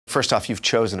First off, you've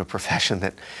chosen a profession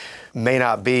that may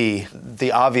not be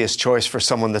the obvious choice for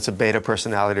someone that's a beta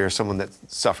personality or someone that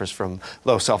suffers from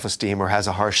low self-esteem or has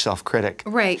a harsh self-critic.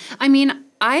 Right. I mean,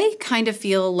 I kind of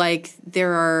feel like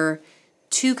there are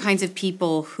two kinds of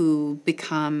people who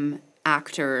become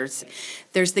actors.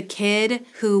 There's the kid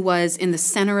who was in the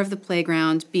center of the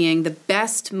playground being the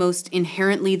best, most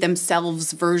inherently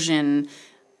themselves version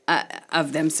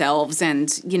of themselves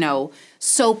and, you know,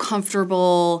 so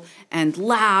comfortable and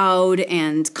loud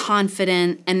and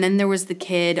confident. And then there was the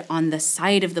kid on the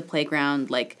side of the playground,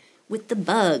 like, with the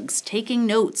bugs, taking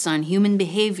notes on human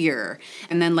behavior.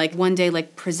 And then, like, one day,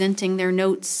 like, presenting their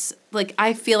notes. Like,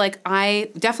 I feel like I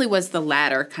definitely was the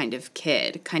latter kind of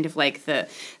kid, kind of like the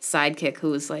sidekick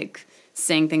who was, like,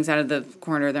 saying things out of the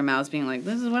corner of their mouths, being like,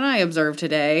 this is what I observed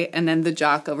today. And then the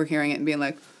jock overhearing it and being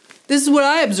like, this is what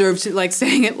I observed, like,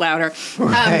 saying it louder.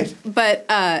 Right.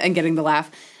 And getting the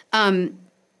laugh. And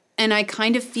I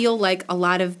kind of feel like a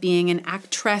lot of being an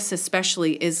actress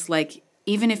especially is, like,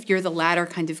 even if you're the latter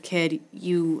kind of kid,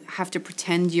 you have to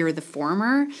pretend you're the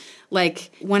former. Like,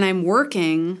 when I'm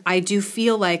working, I do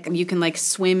feel like you can, like,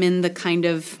 swim in the kind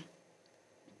of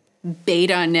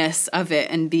beta-ness of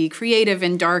it and be creative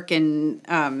and dark and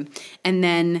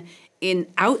then in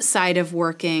outside of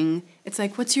working, it's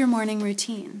like, what's your morning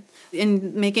routine?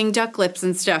 And making duck lips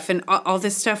and stuff and all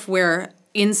this stuff where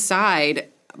inside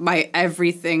my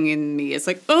everything in me is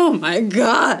like, oh my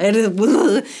God.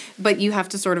 But you have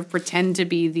to sort of pretend to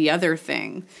be the other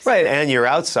thing. Right, and your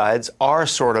outsides are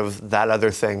sort of that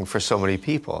other thing for so many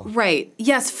people. Right.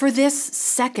 Yes, for this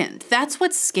second. That's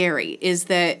what's scary, is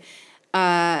that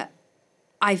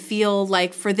I feel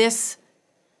like for this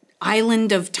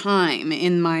island of time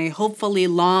in my hopefully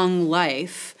long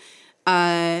life,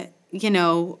 you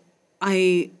know,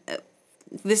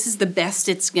 this is the best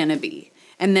it's gonna be.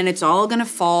 And then it's all gonna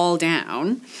fall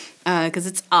down, because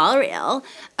it's all real.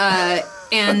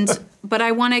 But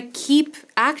I wanna keep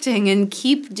acting and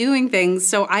keep doing things,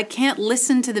 so I can't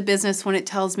listen to the business when it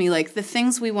tells me, like, the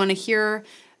things we wanna hear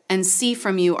and see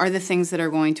from you are the things that are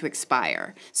going to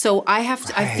expire. So I have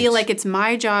to, I feel like it's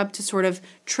my job to sort of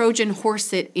Trojan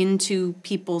horse it into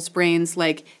people's brains,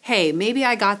 like, hey, maybe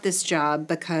I got this job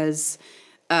because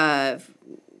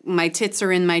my tits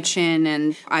are in my chin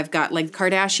and I've got, like,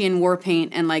 Kardashian war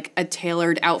paint and, like, a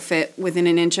tailored outfit within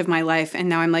an inch of my life. And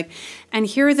now I'm like, and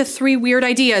here are the 3 weird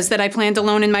ideas that I planned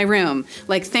alone in my room.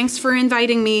 Like, thanks for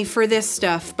inviting me for this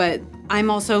stuff, but I'm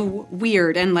also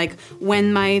weird. And, like,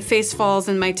 when my face falls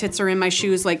and my tits are in my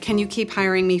shoes, like, can you keep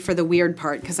hiring me for the weird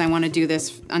part? Because I want to do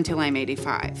this until I'm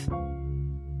 85.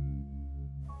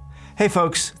 Hey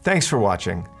folks, thanks for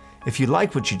watching. If you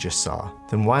like what you just saw,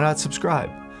 then why not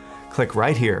subscribe? Click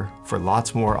right here for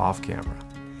lots more off camera.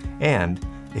 And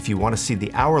if you want to see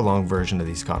the hour-long version of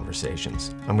these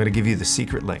conversations, I'm going to give you the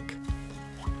secret link.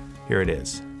 Here it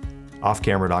is,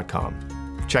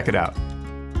 offcamera.com. Check it out.